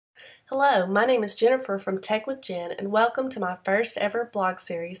Hello, my name is Jennifer from Tech with Jen, and welcome to my first ever blog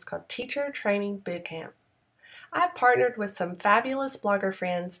series called Teacher Training Bootcamp. I've partnered with some fabulous blogger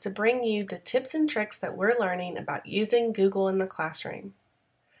friends to bring you the tips and tricks that we're learning about using Google in the classroom.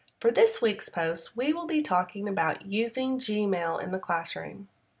 For this week's post, we will be talking about using Gmail in the classroom.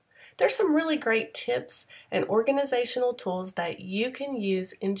 There's some really great tips and organizational tools that you can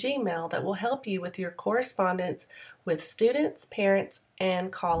use in Gmail that will help you with your correspondence with students, parents,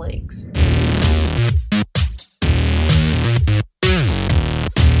 and colleagues.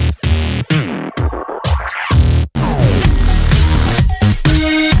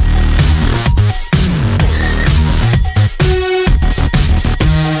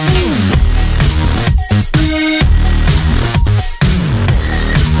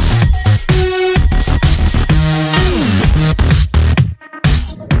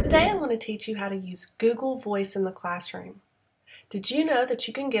 To teach you how to use Google Voice in the classroom. Did you know that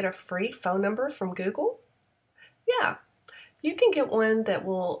you can get a free phone number from Google? Yeah, you can get one that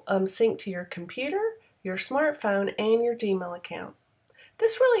will sync to your computer, your smartphone, and your Gmail account.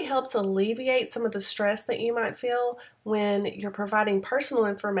 This really helps alleviate some of the stress that you might feel when you're providing personal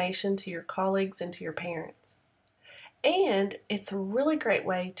information to your colleagues and to your parents. And it's a really great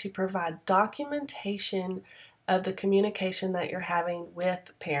way to provide documentation of the communication that you're having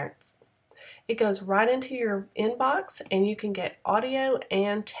with parents. It goes right into your inbox and you can get audio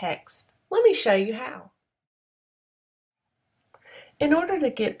and text. Let me show you how. In order to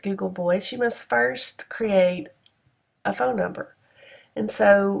get Google Voice, you must first create a phone number. And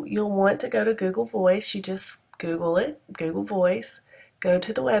so you'll want to go to Google Voice. You just Google it, Google Voice, go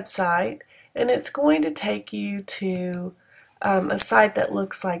to the website, and it's going to take you to a site that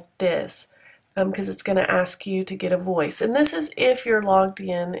looks like this. Because it's going to ask you to get a voice. And this is if you're logged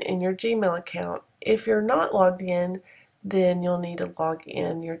in your Gmail account. If you're not logged in, then you'll need to log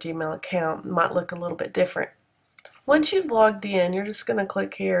in your Gmail account. It might look a little bit different. Once you've logged in, you're just going to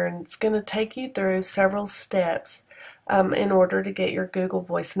click here and it's going to take you through several steps in order to get your Google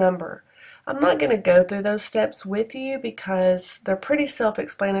Voice number. I'm not going to go through those steps with you because they're pretty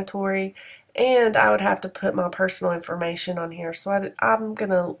self-explanatory and I would have to put my personal information on here. So I'm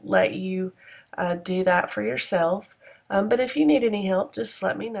going to let you do that for yourself, but if you need any help, just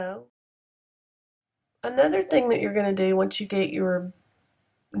let me know. Another thing that you're going to do once you get your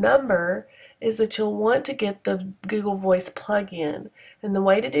number is that you'll want to get the Google Voice plugin, and the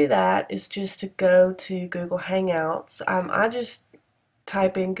way to do that is just to go to Google Hangouts. I just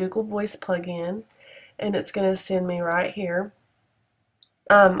type in Google Voice plugin and it's going to send me right here.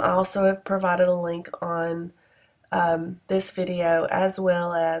 I also have provided a link on this video as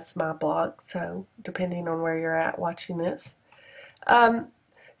well as my blog, so depending on where you're at watching this.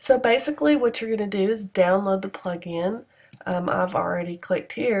 So basically what you're going to do is download the plugin. I've already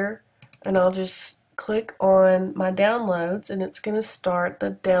clicked here and I'll just click on my downloads and it's going to start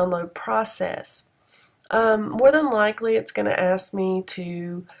the download process. More than likely it's going to ask me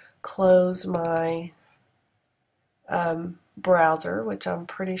to close my browser, which I'm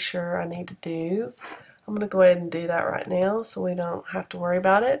pretty sure I need to do. I'm going to go ahead and do that right now so we don't have to worry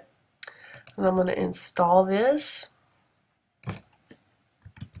about it. And I'm going to install this.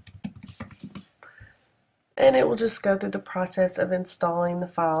 And it will just go through the process of installing the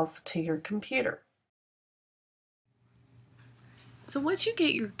files to your computer. So once you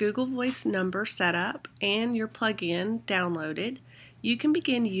get your Google Voice number set up and your plugin downloaded, you can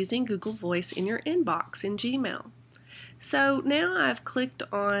begin using Google Voice in your inbox in Gmail. So now I've clicked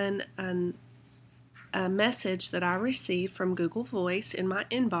on a message that I received from Google Voice in my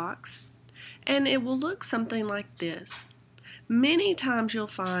inbox, and it will look something like this. Many times you'll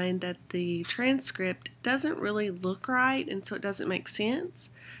find that the transcript doesn't really look right and so it doesn't make sense,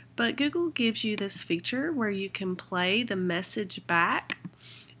 but Google gives you this feature where you can play the message back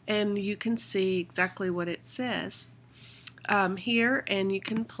and you can see exactly what it says here, and you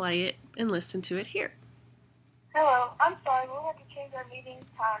can play it and listen to it here. Hello, I'm sorry, we'll have to change our meeting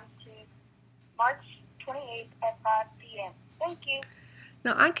time to March 28th at 5 p.m. Thank you.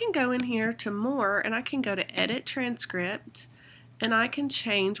 Now I can go in here to more and I can go to edit transcript and I can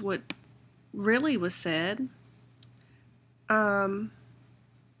change what really was said. Let's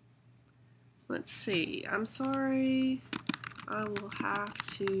see, I'm sorry, I will have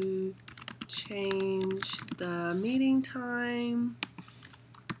to change the meeting time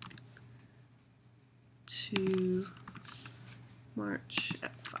to March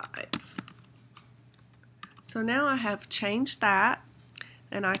at 5. So now I have changed that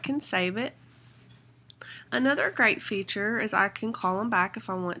and I can save it. Another great feature is I can call them back if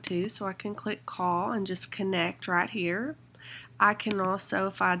I want to, so I can click call and just connect right here. I can also,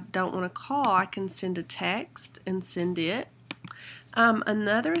 if I don't want to call, I can send a text and send it.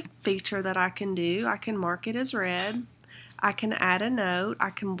 Another feature that I can do, I can mark it as read. I can add a note. I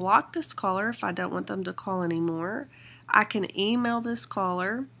can block this caller if I don't want them to call anymore. I can email this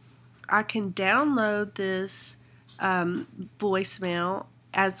caller. I can download this voicemail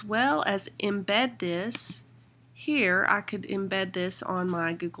as well as embed this here. I could embed this on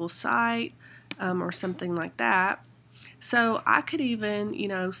my Google site or something like that. So I could even,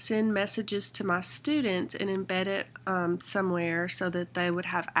 send messages to my students and embed it somewhere so that they would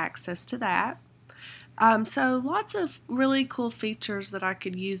have access to that. So lots of really cool features that I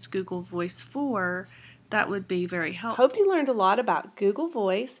could use Google Voice for that would be very helpful. Hope you learned a lot about Google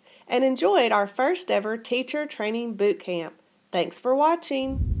Voice and enjoyed our first ever teacher training boot camp. Thanks for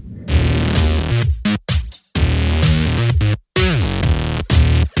watching.